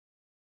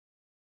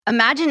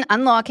Imagine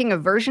unlocking a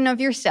version of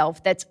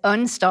yourself that's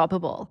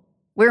unstoppable,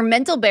 where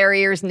mental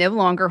barriers no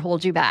longer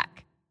hold you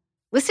back.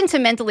 Listen to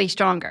Mentally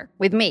Stronger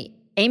with me,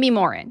 Amy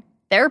Morin,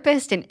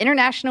 therapist and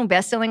international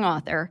best-selling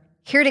author,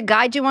 here to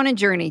guide you on a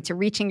journey to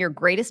reaching your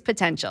greatest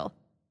potential.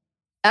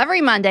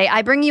 Every Monday,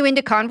 I bring you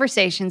into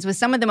conversations with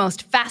some of the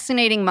most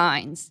fascinating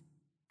minds.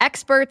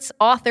 Experts,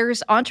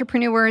 authors,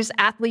 entrepreneurs,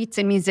 athletes,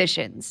 and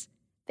musicians.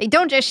 They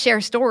don't just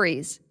share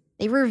stories.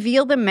 They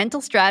reveal the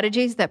mental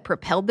strategies that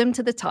propelled them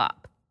to the top.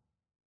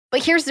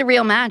 But here's the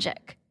real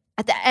magic.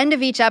 At the end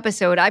of each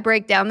episode, I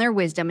break down their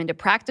wisdom into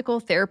practical,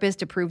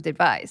 therapist-approved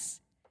advice.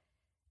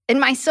 In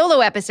my solo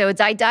episodes,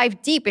 I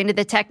dive deep into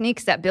the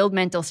techniques that build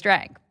mental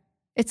strength.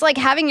 It's like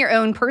having your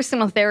own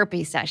personal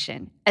therapy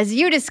session as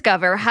you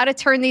discover how to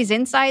turn these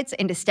insights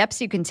into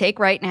steps you can take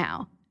right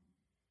now.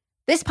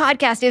 This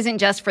podcast isn't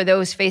just for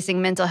those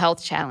facing mental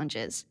health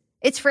challenges.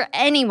 It's for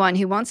anyone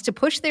who wants to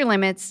push their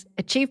limits,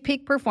 achieve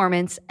peak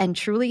performance, and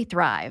truly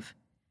thrive.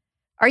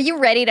 Are you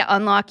ready to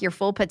unlock your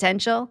full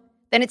potential?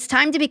 Then it's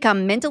time to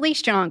become mentally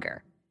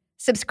stronger.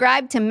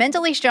 Subscribe to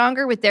Mentally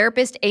Stronger with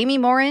therapist Amy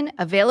Morin,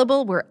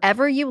 available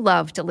wherever you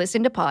love to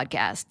listen to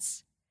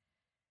podcasts.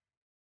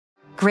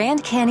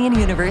 Grand Canyon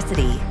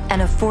University,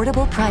 an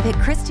affordable private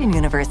Christian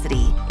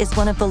university, is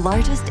one of the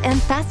largest and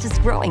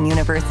fastest-growing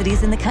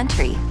universities in the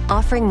country,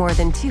 offering more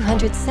than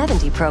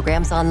 270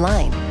 programs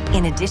online.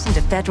 In addition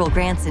to federal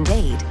grants and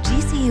aid,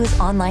 GCU's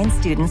online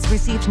students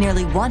received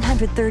nearly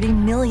 $130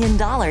 million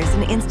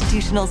in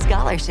institutional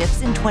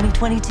scholarships in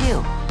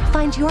 2022.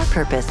 Find your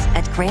purpose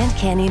at Grand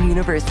Canyon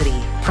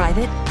University.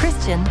 Private,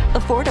 Christian,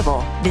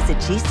 affordable. Visit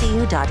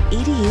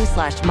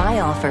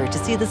gcu.edu/myoffer to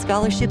see the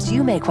scholarships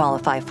you may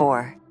qualify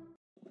for.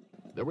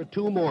 There were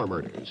two more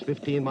murders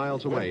 15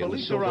 miles away. When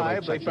police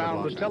arrived, they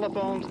found the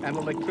telephones and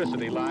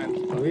electricity lines.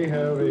 We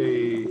have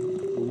a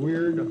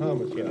weird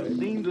homicide. A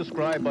scene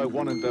described by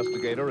one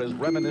investigator as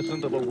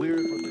reminiscent of a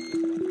weird...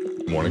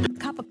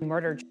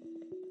 Murder.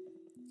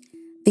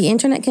 The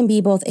internet can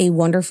be both a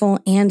wonderful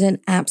and an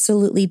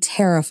absolutely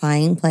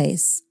terrifying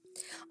place.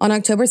 On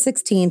October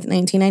 16th,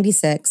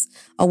 1996,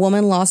 a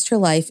woman lost her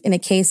life in a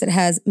case that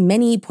has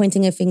many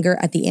pointing a finger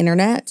at the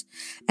internet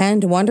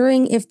and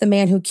wondering if the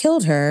man who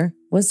killed her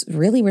was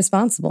really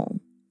responsible.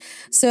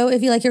 So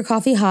if you like your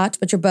coffee hot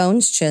but your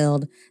bones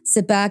chilled,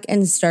 sit back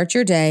and start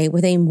your day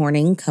with a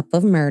morning cup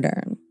of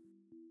murder.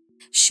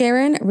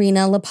 Sharon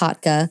Rena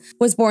Lopatka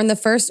was born the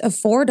first of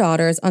four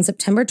daughters on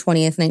September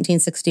 20th,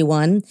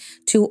 1961,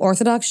 to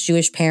Orthodox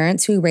Jewish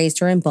parents who raised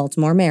her in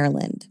Baltimore,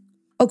 Maryland.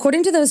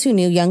 According to those who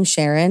knew young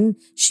Sharon,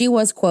 she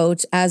was,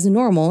 quote, as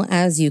normal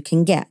as you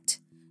can get,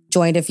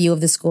 joined a few of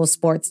the school's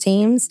sports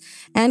teams,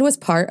 and was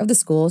part of the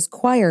school's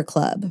choir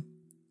club.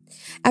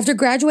 After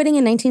graduating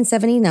in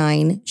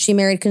 1979, she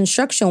married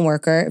construction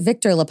worker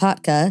Victor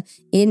Lopatka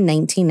in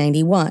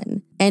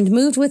 1991 and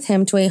moved with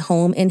him to a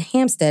home in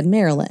Hampstead,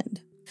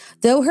 Maryland.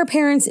 Though her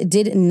parents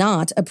did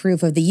not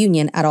approve of the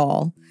union at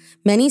all,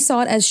 many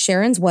saw it as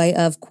Sharon's way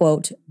of,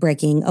 quote,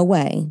 breaking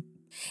away.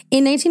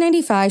 In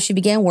 1995, she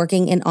began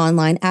working in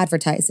online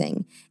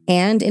advertising,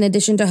 and in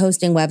addition to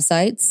hosting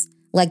websites,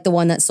 like the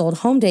one that sold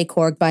home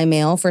decor by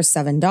mail for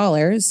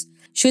 $7,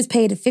 she was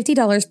paid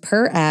 $50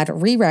 per ad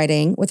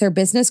rewriting with her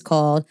business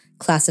called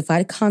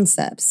Classified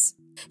Concepts.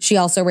 She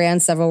also ran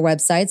several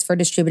websites for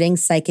distributing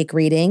psychic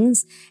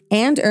readings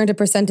and earned a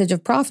percentage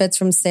of profits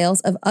from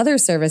sales of other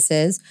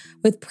services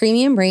with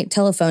premium rate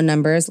telephone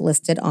numbers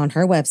listed on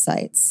her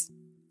websites.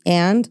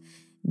 And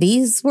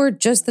these were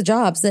just the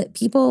jobs that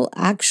people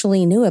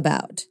actually knew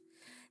about.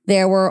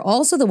 There were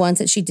also the ones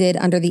that she did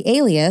under the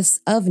alias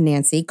of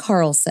Nancy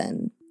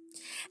Carlson.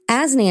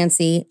 As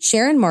Nancy,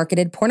 Sharon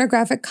marketed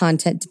pornographic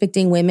content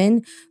depicting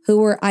women who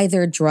were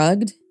either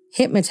drugged,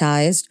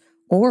 hypnotized,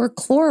 or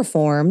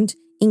chloroformed,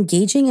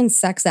 engaging in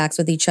sex acts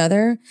with each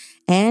other,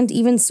 and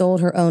even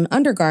sold her own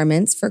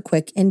undergarments for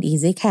quick and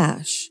easy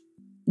cash.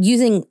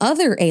 Using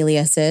other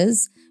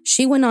aliases,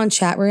 she went on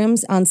chat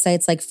rooms on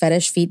sites like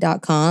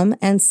fetishfeet.com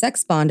and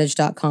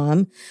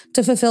sexbondage.com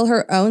to fulfill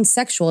her own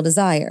sexual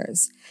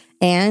desires.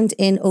 And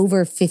in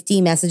over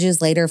 50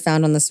 messages later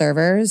found on the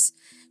servers,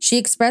 she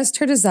expressed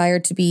her desire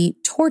to be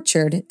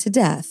tortured to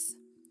death.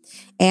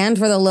 And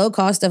for the low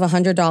cost of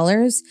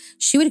 $100,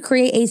 she would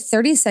create a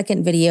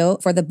 30-second video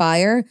for the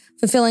buyer,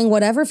 fulfilling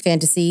whatever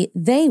fantasy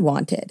they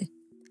wanted.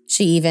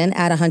 She even,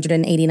 at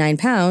 189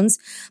 pounds,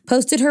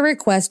 posted her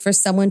request for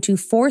someone to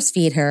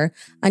force-feed her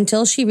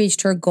until she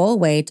reached her goal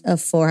weight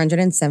of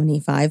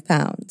 475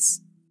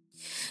 pounds.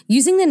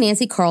 Using the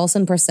Nancy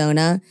Carlson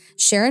persona,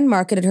 Sharon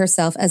marketed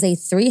herself as a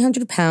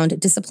 300-pound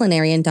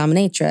disciplinarian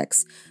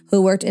dominatrix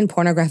who worked in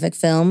pornographic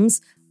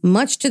films,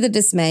 much to the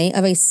dismay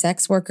of a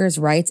sex workers'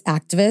 rights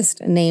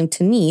activist named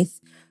Tanith,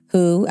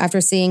 who,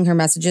 after seeing her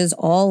messages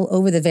all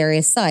over the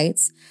various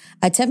sites,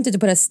 attempted to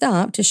put a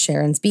stop to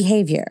Sharon's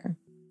behavior.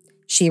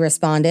 She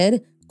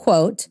responded,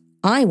 quote,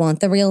 I want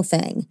the real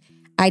thing.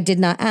 I did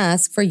not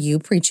ask for you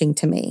preaching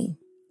to me.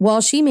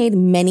 While she made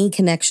many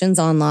connections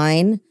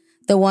online,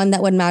 the one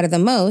that would matter the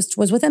most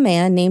was with a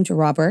man named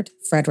Robert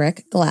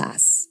Frederick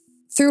Glass.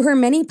 Through her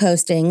many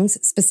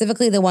postings,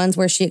 specifically the ones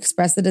where she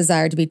expressed the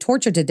desire to be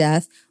tortured to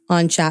death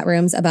on chat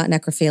rooms about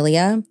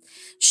necrophilia,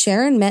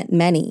 Sharon met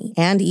many,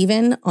 and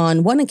even,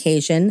 on one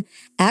occasion,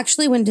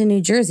 actually went to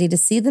New Jersey to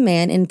see the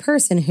man in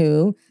person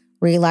who,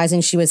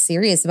 realizing she was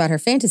serious about her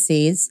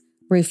fantasies,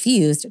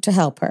 refused to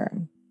help her.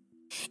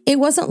 It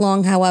wasn't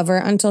long, however,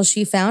 until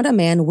she found a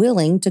man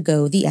willing to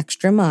go the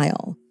extra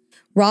mile.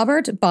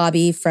 Robert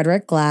Bobby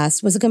Frederick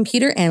Glass was a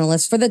computer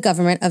analyst for the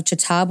government of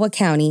Chautauqua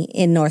County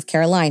in North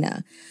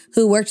Carolina,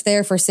 who worked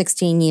there for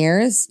 16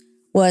 years,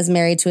 was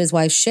married to his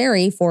wife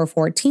Sherry for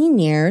 14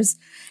 years,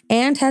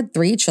 and had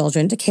 3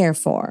 children to care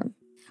for.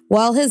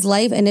 While his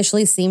life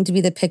initially seemed to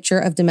be the picture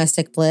of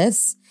domestic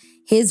bliss,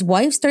 his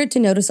wife started to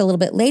notice a little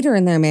bit later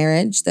in their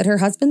marriage that her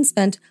husband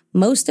spent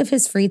most of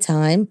his free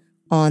time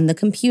on the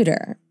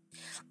computer.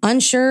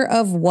 Unsure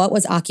of what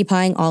was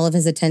occupying all of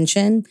his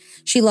attention,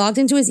 she logged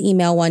into his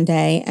email one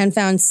day and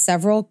found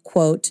several,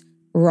 quote,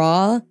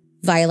 raw,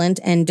 violent,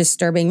 and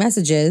disturbing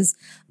messages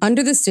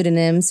under the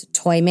pseudonyms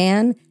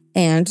Toyman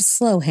and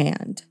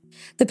Slowhand.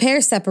 The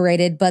pair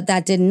separated, but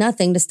that did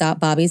nothing to stop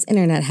Bobby's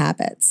internet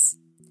habits.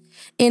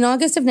 In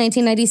August of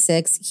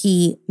 1996,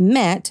 he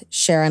met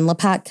Sharon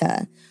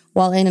Lopatka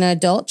while in an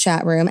adult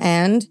chat room,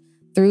 and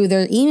through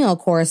their email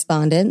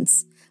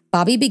correspondence,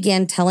 Bobby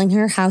began telling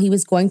her how he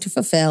was going to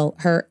fulfill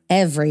her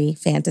every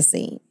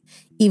fantasy,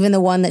 even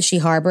the one that she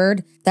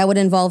harbored that would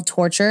involve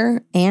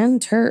torture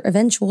and her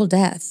eventual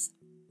death.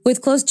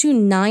 With close to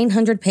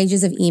 900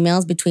 pages of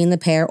emails between the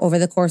pair over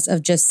the course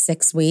of just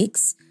 6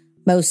 weeks,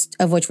 most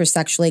of which were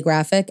sexually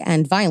graphic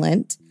and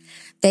violent,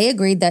 they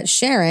agreed that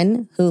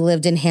Sharon, who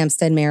lived in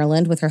Hampstead,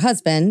 Maryland with her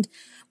husband,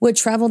 would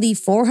travel the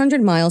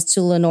 400 miles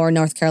to Lenoir,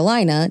 North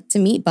Carolina to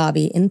meet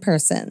Bobby in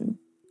person.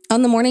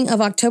 On the morning of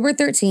October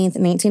 13th,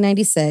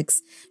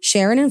 1996,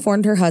 Sharon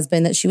informed her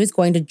husband that she was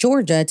going to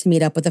Georgia to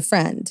meet up with a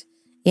friend,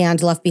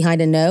 and left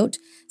behind a note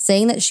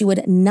saying that she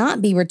would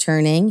not be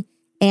returning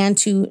and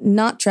to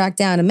not track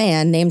down a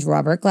man named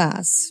Robert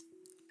Glass.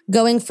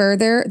 Going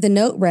further, the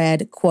note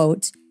read,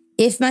 quote,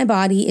 "If my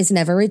body is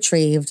never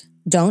retrieved,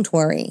 don't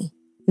worry.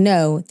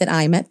 Know that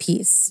I'm at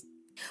peace."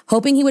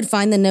 Hoping he would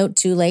find the note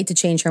too late to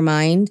change her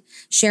mind,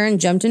 Sharon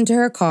jumped into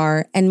her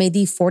car and made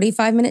the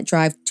 45-minute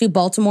drive to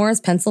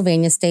Baltimore's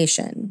Pennsylvania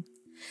station.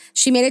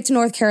 She made it to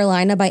North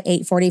Carolina by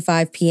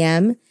 8:45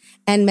 p.m.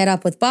 and met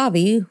up with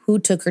Bobby, who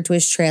took her to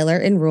his trailer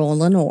in rural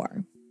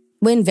Lenoir.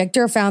 When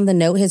Victor found the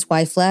note his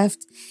wife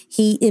left,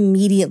 he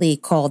immediately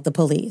called the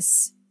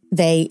police.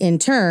 They, in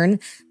turn,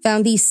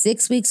 found the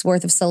 6 weeks'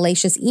 worth of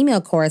salacious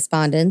email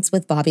correspondence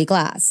with Bobby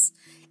Glass,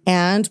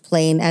 and,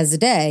 plain as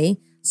day,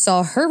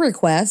 saw her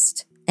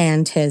request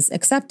and his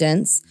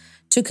acceptance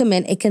to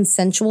commit a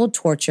consensual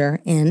torture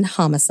and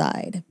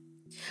homicide.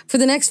 For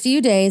the next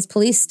few days,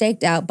 police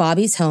staked out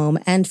Bobby's home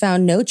and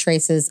found no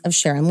traces of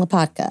Sharon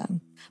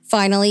Lopatka.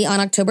 Finally, on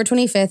October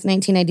 25th,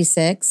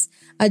 1996,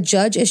 a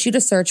judge issued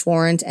a search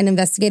warrant and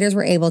investigators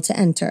were able to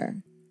enter.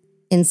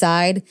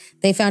 Inside,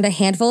 they found a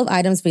handful of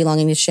items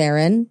belonging to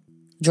Sharon,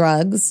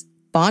 drugs,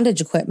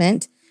 bondage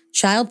equipment,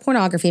 child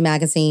pornography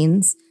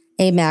magazines,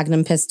 a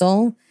Magnum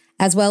pistol,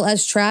 as well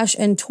as trash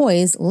and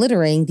toys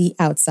littering the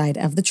outside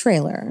of the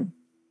trailer.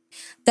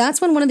 That's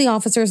when one of the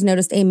officers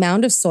noticed a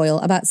mound of soil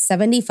about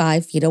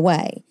 75 feet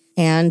away,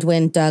 and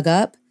when dug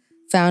up,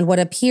 found what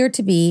appeared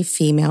to be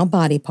female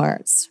body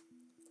parts.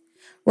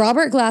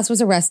 Robert Glass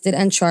was arrested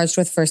and charged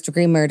with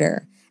first-degree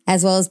murder,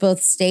 as well as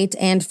both state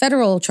and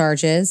federal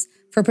charges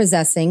for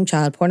possessing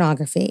child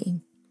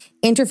pornography.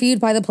 Interviewed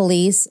by the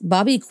police,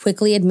 Bobby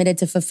quickly admitted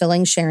to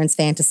fulfilling Sharon's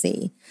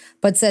fantasy,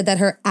 but said that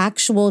her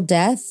actual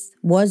death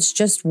was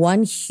just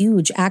one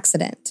huge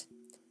accident,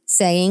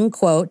 saying,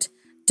 quote,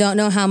 "Don't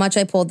know how much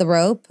I pulled the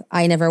rope.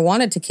 I never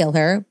wanted to kill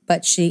her,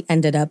 but she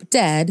ended up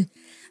dead."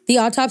 The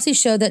autopsy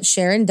showed that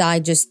Sharon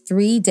died just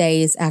 3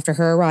 days after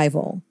her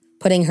arrival,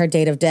 putting her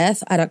date of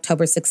death at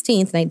October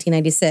 16th,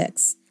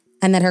 1996,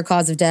 and that her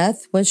cause of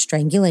death was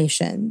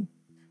strangulation.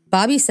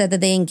 Bobby said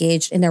that they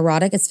engaged in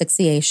erotic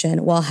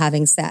asphyxiation while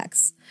having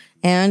sex,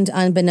 and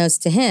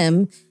unbeknownst to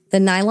him, the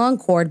nylon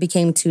cord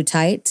became too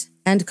tight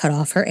and cut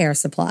off her air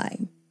supply.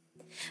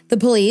 The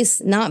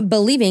police, not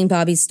believing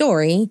Bobby's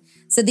story,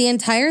 said the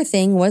entire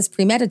thing was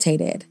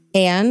premeditated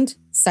and,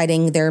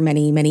 citing their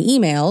many, many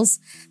emails,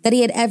 that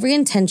he had every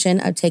intention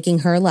of taking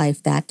her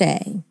life that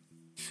day.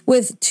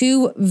 With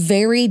 2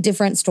 very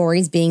different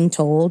stories being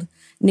told,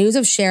 news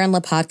of Sharon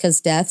Lopatka's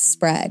death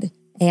spread,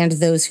 and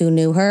those who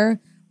knew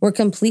her were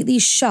completely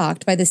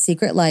shocked by the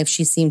secret life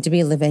she seemed to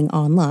be living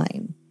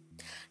online.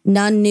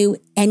 None knew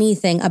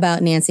anything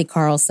about Nancy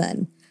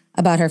Carlson,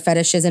 about her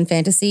fetishes and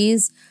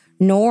fantasies,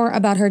 nor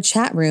about her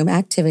chat room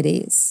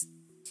activities.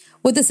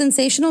 With the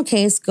sensational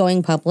case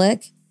going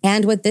public,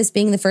 and with this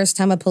being the first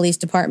time a police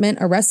department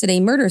arrested a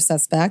murder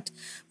suspect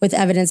with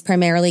evidence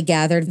primarily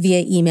gathered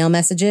via email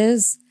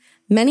messages,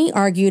 many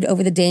argued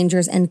over the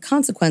dangers and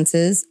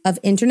consequences of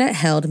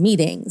internet-held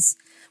meetings,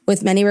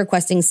 with many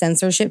requesting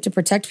censorship to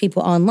protect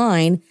people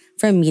online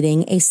from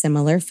meeting a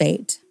similar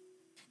fate.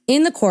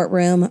 In the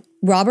courtroom,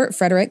 Robert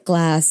Frederick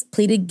Glass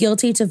pleaded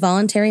guilty to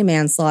voluntary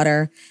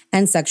manslaughter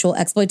and sexual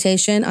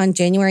exploitation on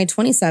January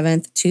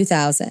 27,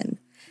 2000,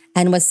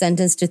 and was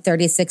sentenced to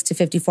 36 to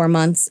 54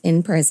 months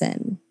in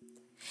prison.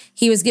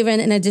 He was given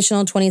an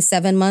additional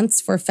 27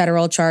 months for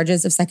federal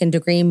charges of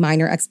second-degree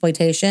minor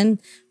exploitation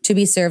to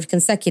be served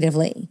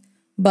consecutively.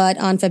 But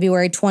on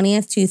February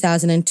 20th,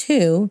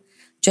 2002,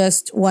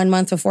 just 1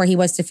 month before he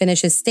was to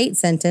finish his state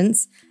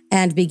sentence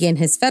and begin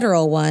his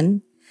federal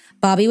one,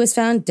 Bobby was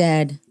found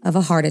dead of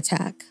a heart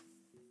attack.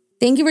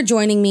 Thank you for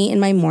joining me in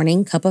my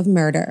morning cup of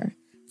murder.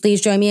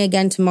 Please join me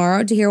again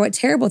tomorrow to hear what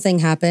terrible thing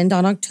happened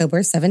on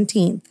October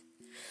 17th.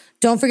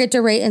 Don't forget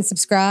to rate and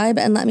subscribe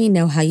and let me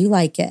know how you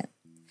like it.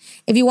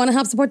 If you want to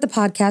help support the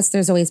podcast,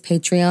 there's always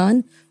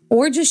Patreon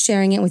or just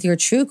sharing it with your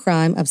true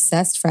crime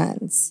obsessed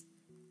friends.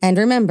 And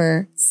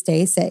remember,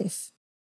 stay safe.